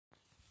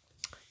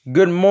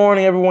Good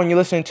morning, everyone. You're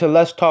listening to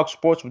Let's Talk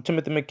Sports with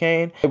Timothy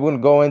McCain. We're going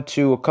to go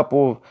into a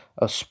couple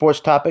of sports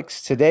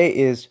topics. Today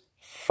is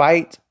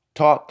Fight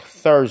Talk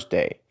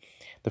Thursday.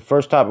 The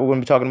first topic we're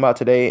going to be talking about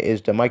today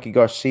is the Mikey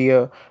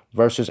Garcia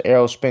versus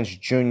Errol Spence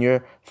Jr.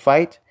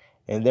 fight.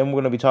 And then we're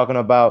going to be talking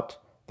about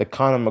the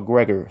Conor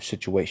McGregor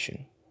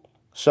situation.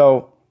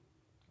 So,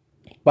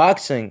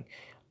 boxing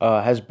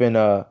has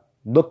been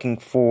looking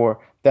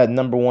for that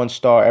number one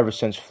star ever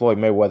since Floyd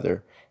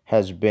Mayweather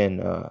has been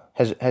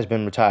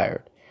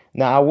retired.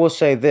 Now, I will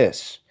say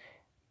this.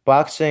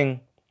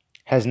 Boxing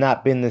has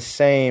not been the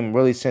same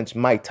really since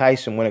Mike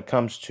Tyson when it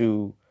comes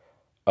to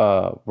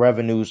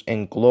revenues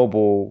and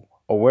global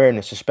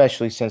awareness,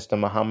 especially since the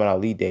Muhammad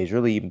Ali days,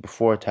 really even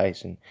before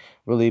Tyson,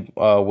 really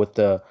with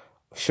the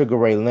Sugar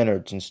Ray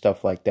Leonards and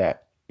stuff like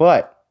that.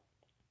 But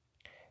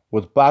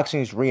with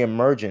boxing's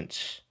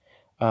reemergence,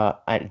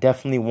 I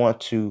definitely want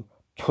to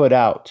put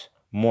out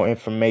more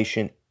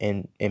information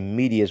in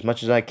media as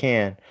much as I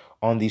can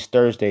on these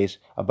Thursdays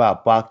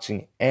about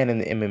boxing and in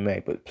the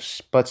MMA,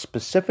 but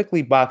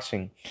specifically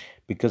boxing,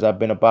 because I've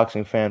been a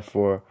boxing fan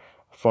for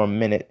a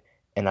minute,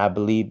 and I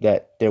believe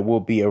that there will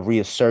be a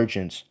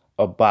resurgence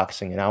of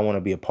boxing, and I want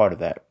to be a part of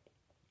that.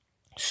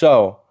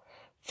 So,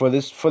 for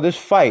this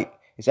fight,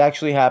 it's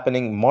actually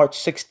happening March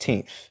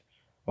 16th,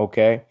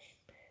 okay?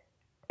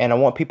 And I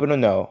want people to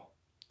know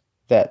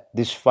that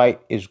this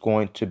fight is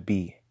going to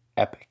be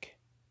epic.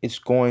 It's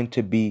going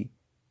to be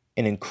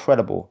an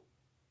incredible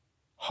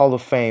Hall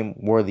of Fame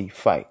worthy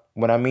fight.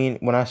 When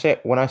I say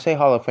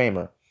Hall of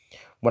Famer,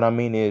 what I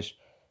mean is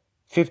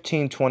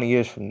 15, 20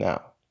 years from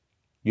now,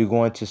 you're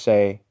going to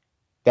say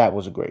that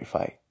was a great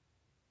fight.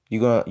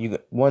 You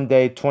one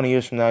day, 20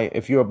 years from now,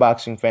 if you're a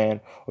boxing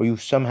fan or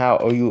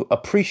you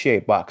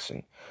appreciate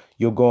boxing,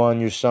 you'll go on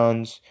your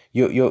sons,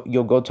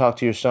 you'll go talk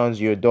to your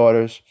sons, your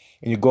daughters,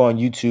 and you go on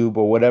YouTube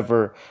or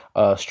whatever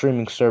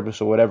streaming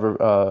service or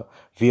whatever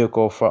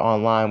vehicle for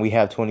online we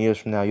have 20 years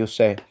from now. You'll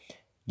say,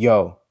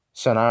 "Yo,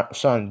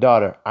 son,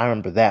 daughter, I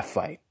remember that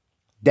fight.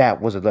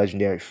 That was a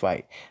legendary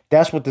fight."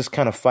 That's what this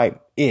kind of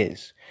fight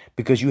is,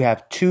 because you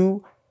have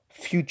two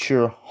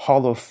future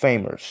Hall of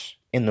Famers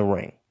in the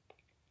ring.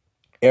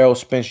 Errol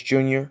Spence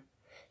Jr.,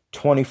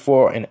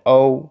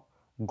 24-0,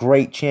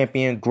 great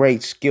champion,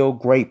 great skill,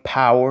 great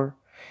power.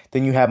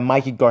 Then you have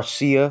Mikey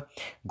Garcia,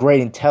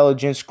 great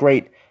intelligence,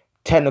 great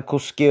technical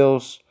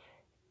skills,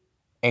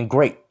 and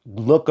great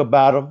look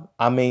about him.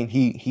 I mean,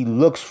 he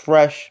looks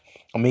fresh.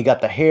 I mean, he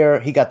got the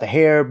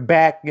hair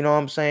back, you know what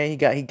I'm saying? He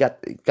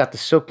got the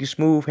silky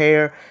smooth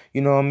hair,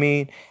 you know what I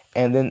mean?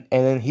 And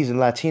then he's a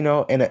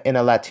Latino in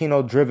a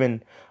Latino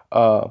driven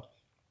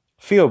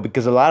field,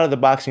 because a lot of the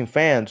boxing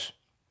fans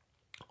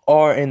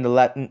are in the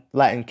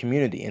Latin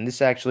community, and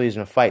this actually is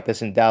a fight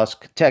that's in Dallas,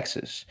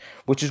 Texas,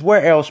 which is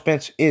where Errol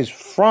Spence is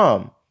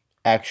from,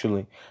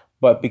 actually.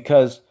 But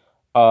because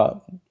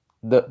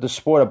the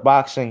sport of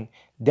boxing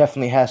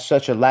definitely has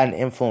such a Latin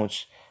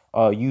influence,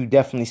 you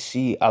definitely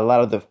see a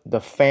lot of the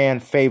fan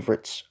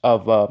favorites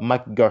of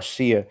Mikey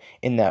Garcia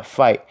in that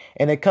fight,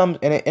 and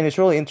it's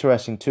really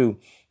interesting too,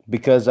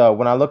 because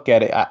when I look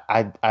at it,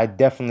 I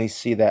definitely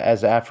see that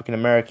as an African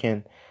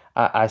American,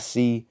 I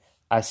see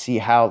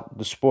how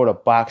the sport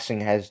of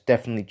boxing has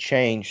definitely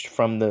changed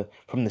from the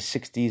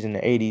 60s and the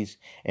 80s,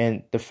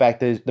 and the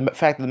fact of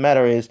the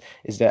matter is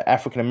that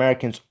African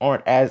Americans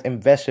aren't as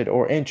invested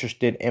or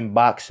interested in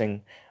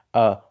boxing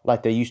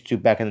like they used to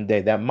back in the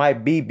day. That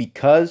might be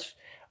because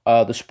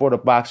the sport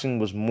of boxing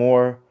was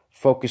more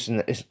focused,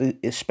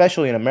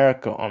 especially in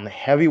America, on the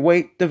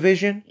heavyweight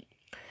division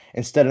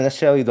instead of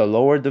necessarily the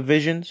lower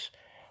divisions.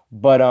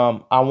 But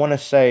I want to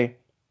say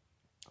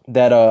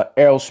that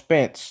Errol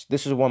Spence,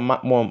 this is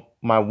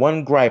my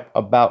one gripe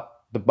about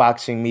the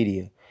boxing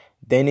media.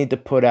 They need to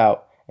put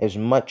out as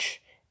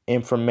much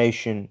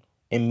information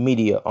in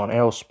media on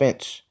Errol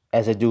Spence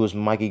as they do as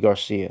Mikey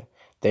Garcia.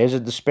 There's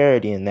a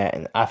disparity in that,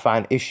 and I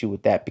find issue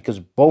with that, because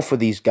both of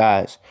these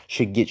guys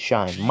should get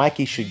shine.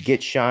 Mikey should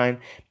get shine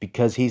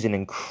because he's an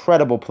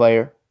incredible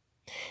player,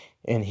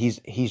 and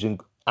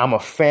I'm a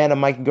fan of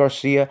Mikey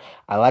Garcia.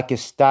 I like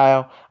his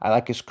style. I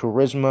like his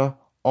charisma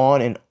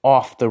on and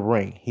off the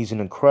ring. He's an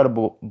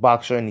incredible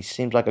boxer, and he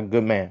seems like a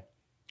good man.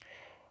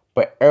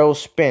 But Errol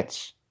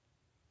Spence,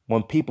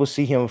 when people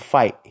see him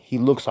fight, he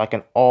looks like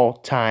an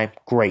all-time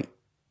great,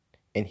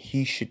 and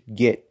he should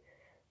get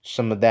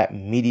some of that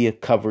media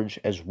coverage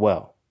as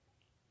well.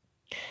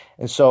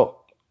 And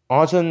so,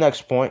 on to the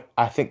next point.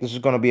 I think this is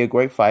going to be a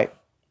great fight.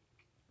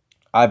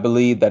 I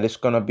believe that it's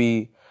going to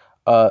be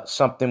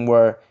something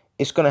where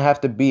it's going to have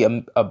to be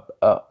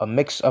a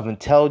mix of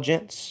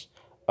intelligence,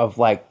 of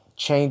like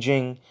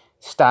changing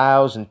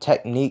styles and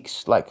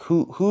techniques. Like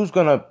who's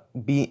going to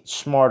be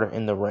smarter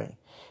in the ring?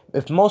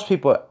 If most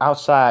people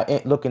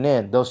outside looking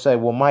in, they'll say,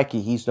 well,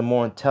 Mikey, he's the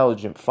more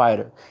intelligent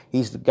fighter.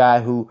 He's the guy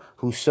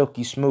who's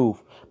silky smooth.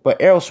 But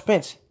Errol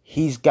Spence,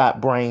 he's got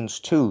brains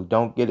too.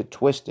 Don't get it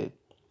twisted,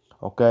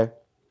 okay?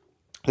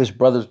 This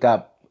brother's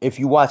got, if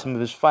you watch some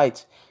of his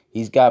fights,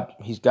 he's got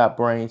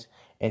brains,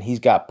 and he's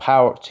got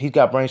power. He's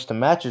got brains to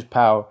match his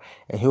power,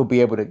 and he'll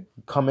be able to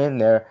come in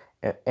there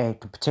and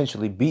could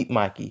potentially beat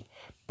Mikey.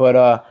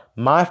 But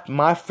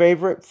my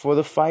favorite for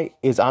the fight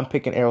is I'm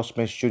picking Errol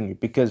Spence Jr.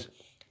 because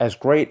as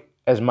great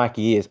as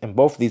Mikey is, and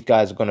both of these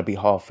guys are going to be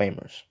Hall of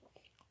Famers,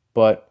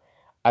 but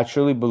I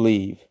truly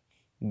believe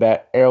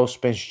that Errol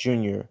Spence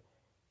Jr.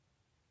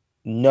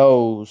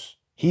 knows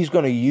he's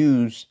going to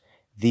use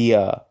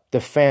the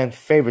fan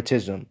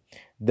favoritism,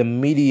 the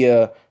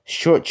media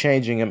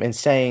shortchanging him and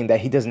saying that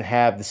he doesn't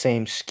have the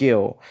same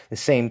skill, the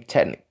same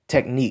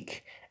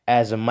technique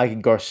as a Mikey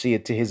Garcia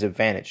to his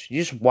advantage.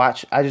 You just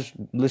watch.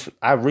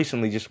 I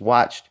recently just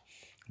watched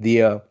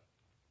the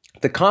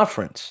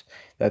conference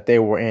that they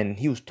were in.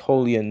 He was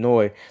totally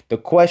annoyed. The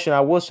question,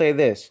 I will say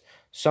this: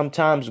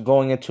 sometimes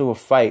going into a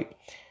fight,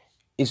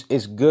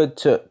 it's good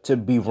to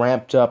be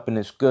ramped up and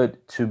it's good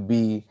to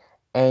be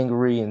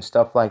angry and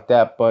stuff like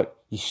that, but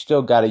you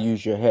still got to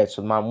use your head.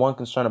 So my one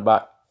concern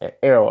about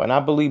Errol, and I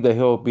believe that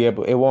he'll be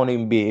able, it won't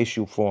even be an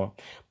issue for him,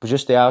 but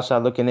just the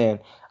outside looking in,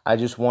 I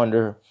just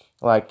wonder,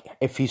 like,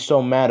 if he's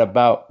so mad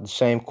about the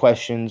same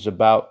questions,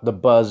 about the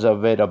buzz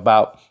of it,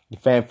 about the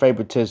fan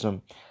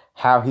favoritism,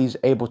 how he's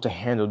able to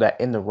handle that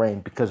in the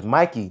ring. Because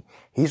Mikey,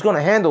 he's going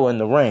to handle in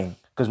the ring.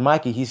 Because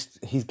Mikey,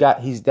 he's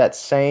that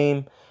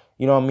same,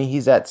 you know what I mean?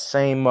 He's that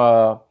same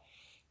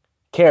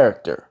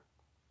character.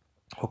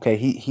 Okay,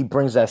 he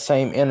brings that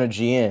same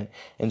energy in.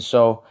 And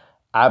so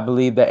I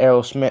believe that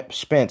Errol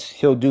Spence,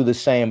 he'll do the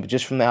same. But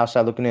just from the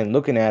outside looking in,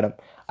 looking at him,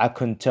 I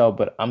couldn't tell.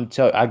 But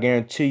I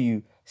guarantee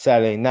you,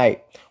 Saturday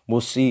night,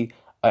 we'll see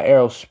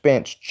Errol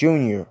Spence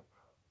Jr.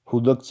 who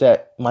looks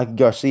at Mikey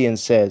Garcia and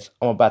says,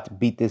 I'm about to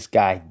beat this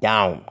guy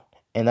down.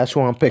 And that's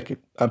who I'm picking.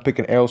 I'm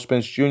picking Errol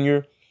Spence Jr.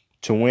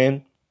 to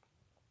win.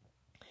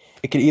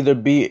 It could either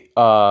be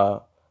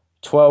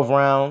 12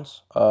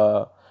 rounds.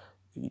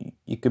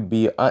 It could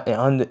be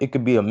it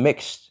could be a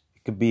mixed.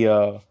 It could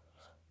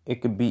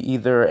be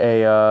either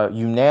a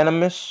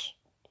unanimous,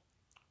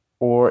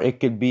 or it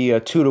could be a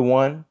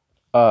 2-1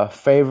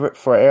 favorite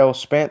for Errol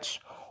Spence,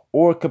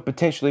 or it could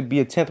potentially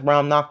be a 10th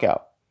round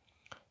knockout.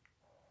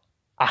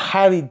 I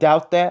highly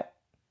doubt that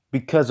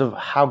because of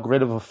how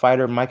great of a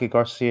fighter Mikey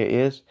Garcia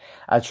is.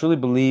 I truly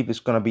believe it's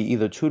going to be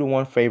either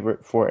 2-1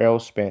 favorite for Errol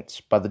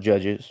Spence by the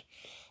judges,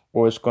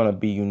 or it's going to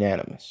be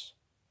unanimous,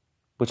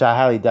 which I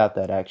highly doubt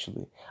that,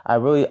 actually. I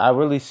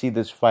really see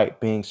this fight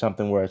being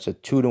something where it's a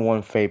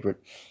 2-1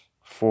 favorite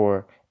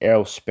for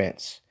Errol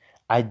Spence.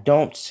 I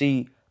don't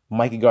see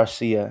Mikey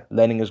Garcia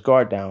letting his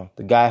guard down.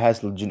 The guy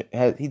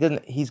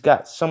he's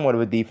got somewhat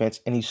of a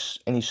defense, and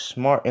he's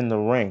smart in the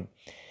ring.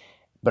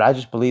 But I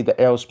just believe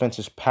that Errol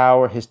Spence's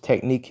power, his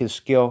technique, his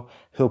skill,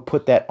 he'll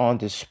put that on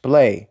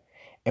display,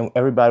 and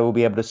everybody will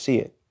be able to see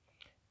it.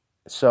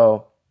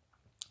 So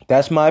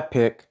that's my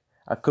pick.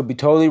 I could be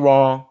totally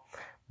wrong,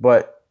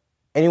 but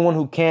anyone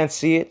who can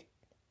see it,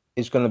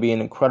 it's going to be an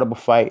incredible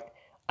fight.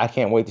 I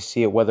can't wait to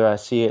see it, whether I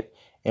see it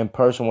in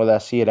person, whether I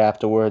see it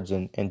afterwards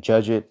and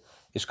judge it.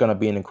 It's going to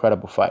be an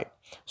incredible fight.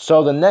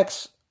 So the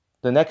next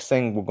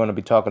thing we're going to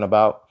be talking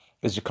about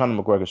is the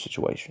Conor McGregor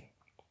situation.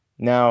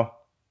 Now,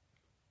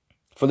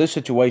 for this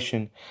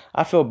situation,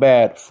 I feel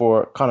bad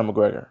for Conor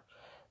McGregor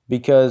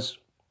because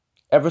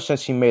ever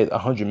since he made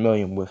 $100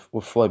 million with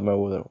Floyd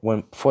Mayweather,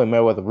 when Floyd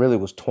Mayweather really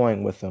was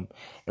toying with him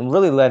and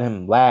really let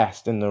him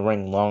last in the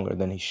ring longer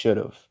than he should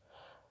have,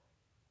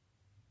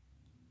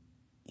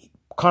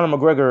 Conor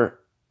McGregor,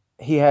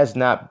 he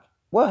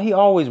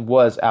always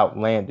was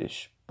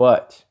outlandish,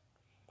 but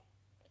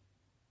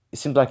it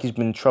seems like he's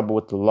been in trouble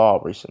with the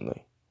law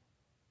recently.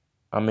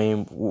 I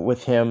mean,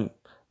 with him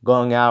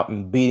going out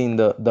and beating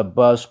the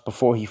bus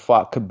before he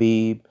fought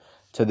Khabib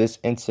to this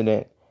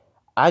incident,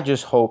 I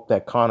just hope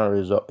that Conor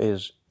is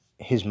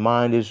his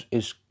mind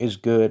is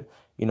good.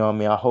 You know what I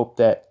mean? I hope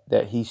that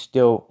he's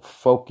still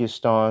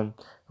focused on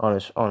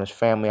his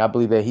family. I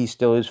believe that he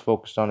still is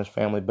focused on his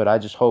family, but I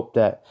just hope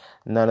that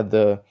none of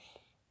the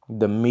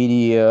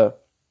media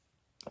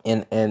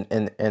and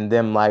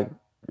them like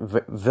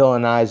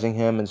villainizing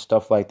him and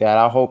stuff like that.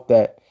 I hope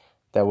that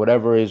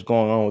whatever is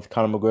going on with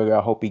Conor McGregor,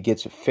 I hope he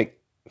gets it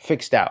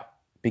fixed out,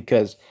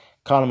 because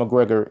Conor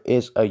McGregor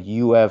is a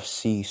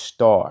UFC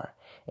star,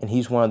 and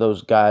he's one of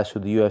those guys who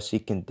the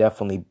UFC can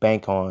definitely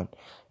bank on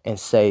and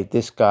say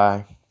this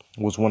guy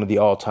was one of the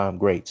all-time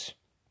greats.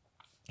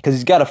 Because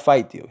he's got a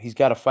fight deal. He's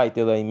got a fight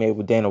deal that he made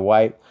with Dana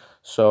White.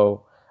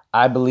 So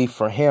I believe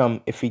for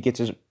him,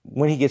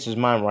 when he gets his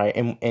mind right,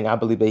 and I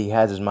believe that he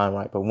has his mind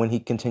right, but when he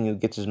continues to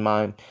get his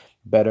mind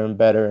better and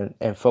better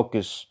and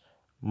focus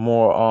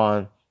more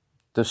on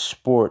the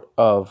sport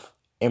of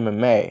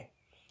MMA,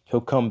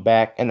 he'll come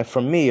back. And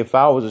for me, if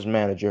I was his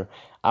manager,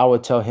 I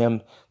would tell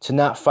him to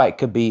not fight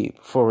Khabib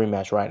for a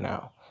rematch right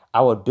now.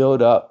 I would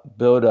build up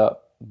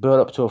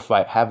to a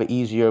fight, have an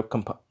easier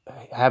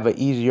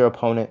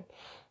opponent,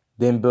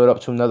 then build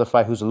up to another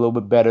fight who's a little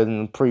bit better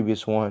than the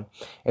previous one.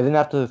 And then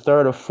after the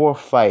third or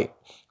fourth fight,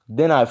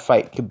 then I'd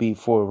fight Khabib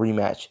for a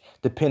rematch,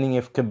 depending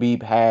if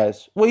Khabib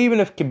even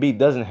if Khabib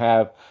doesn't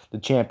have the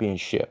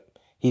championship,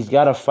 he's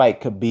got to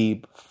fight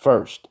Khabib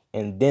first,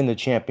 and then the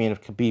champion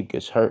if Khabib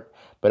gets hurt.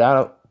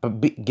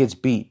 Gets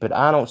beat. But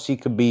I don't see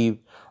Khabib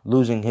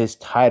losing his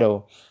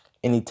title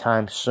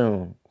anytime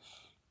soon.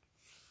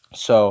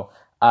 So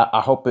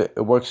I hope it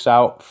works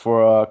out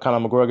for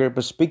Conor McGregor.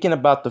 But speaking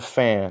about the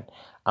fan,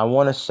 I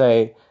want to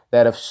say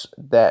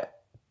that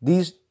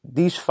these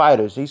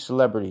fighters, these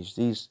celebrities,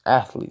 these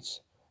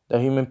athletes, they're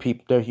human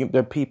people.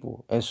 They're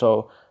people, and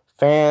so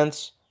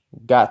fans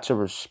got to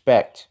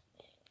respect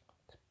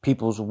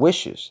people's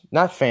wishes.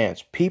 Not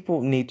fans.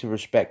 People need to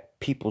respect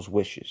people's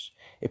wishes.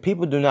 If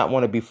people do not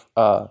want to be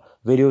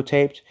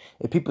videotaped,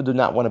 if people do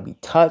not want to be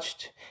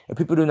touched, if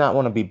people do not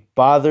want to be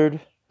bothered,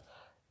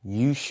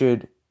 you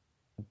should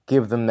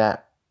give them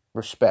that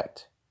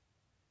respect.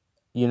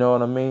 You know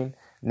what I mean?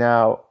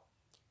 Now,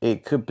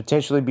 it could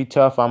potentially be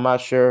tough. I'm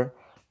not sure.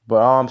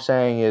 But all I'm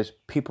saying is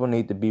people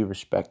need to be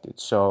respected.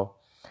 So,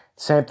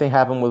 same thing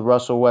happened with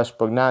Russell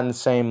Westbrook. Not in the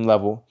same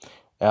level.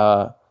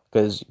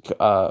 Because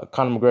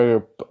Conor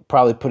McGregor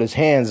probably put his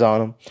hands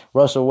on him.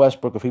 Russell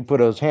Westbrook, if he put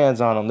his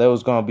hands on him, there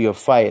was going to be a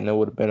fight, and it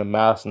would have been a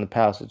mouse in the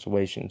palace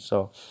situation.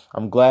 So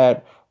I'm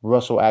glad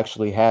Russell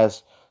actually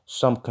has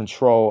some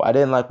control. I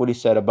didn't like what he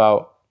said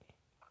about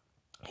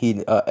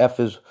he f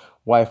his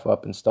wife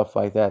up and stuff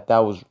like that. That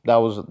was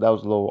a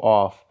little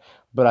off.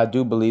 But I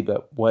do believe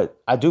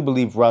I do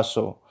believe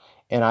Russell,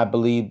 and I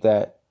believe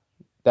that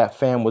that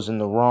fan was in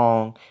the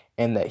wrong,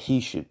 and that he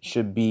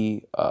should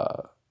be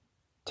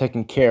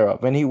taken care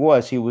of. And he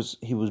was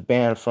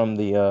banned from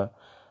the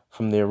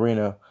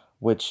arena,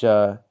 which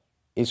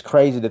is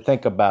crazy to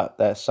think about,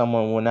 that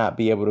someone will not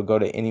be able to go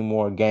to any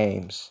more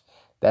games.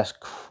 That's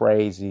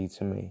crazy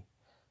to me.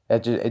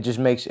 It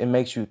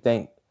makes you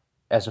think,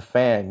 as a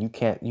fan,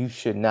 you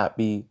should not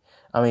be.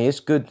 I mean, it's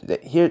good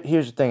that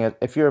here's the thing: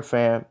 if you're a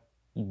fan,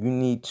 you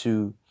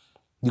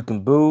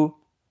can boo,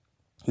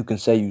 you can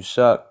say you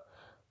suck,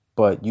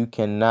 but you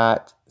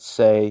cannot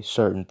say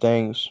certain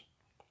things,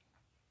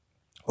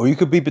 or you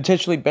could be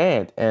potentially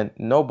banned, and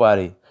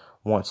nobody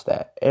wants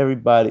that.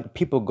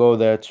 People go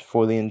there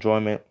for the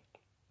enjoyment.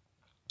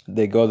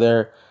 They go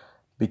there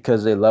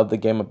because they love the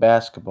game of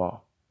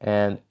basketball,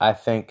 and I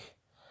think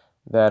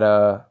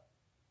that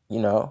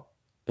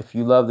if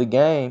you love the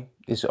game,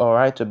 it's all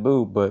right to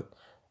boo, but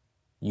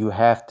you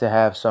have to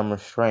have some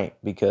restraint,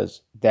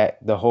 because that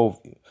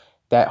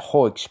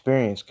whole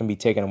experience can be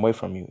taken away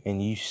from you,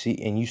 and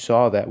you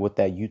saw that with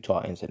that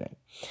Utah incident.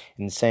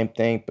 And the same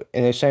thing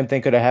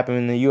could have happened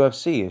in the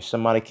UFC if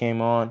somebody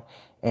came on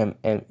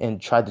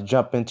and tried to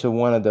jump into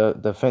one of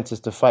the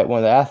fences to fight one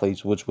of the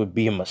athletes, which would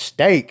be a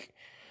mistake.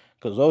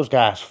 Because those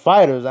guys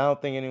fighters, I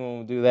don't think anyone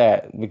would do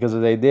that, because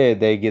if they did,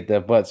 they get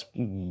their butts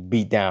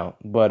beat down.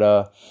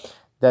 But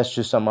that's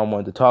just something I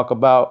wanted to talk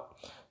about.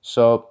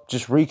 So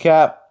just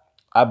recap,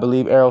 I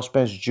believe Errol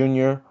Spence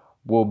Jr.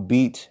 will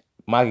beat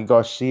Mikey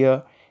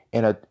Garcia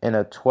in a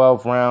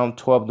 12-round,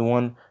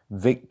 12-1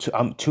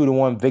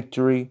 2-1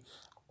 victory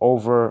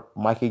over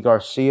Mikey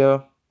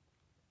Garcia.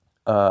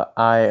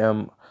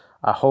 I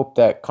hope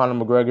that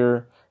Conor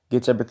McGregor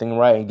gets everything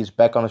right and gets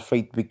back on his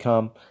feet to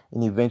become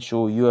an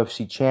eventual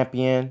UFC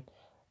champion.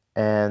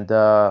 And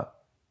the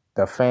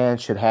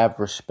fans should have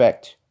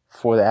respect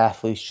for the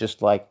athletes,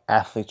 just like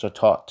athletes are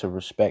taught to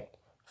respect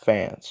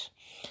fans.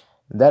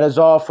 That is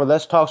all for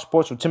Let's Talk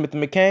Sports with Timothy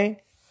McCain.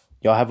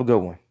 Y'all have a good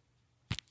one.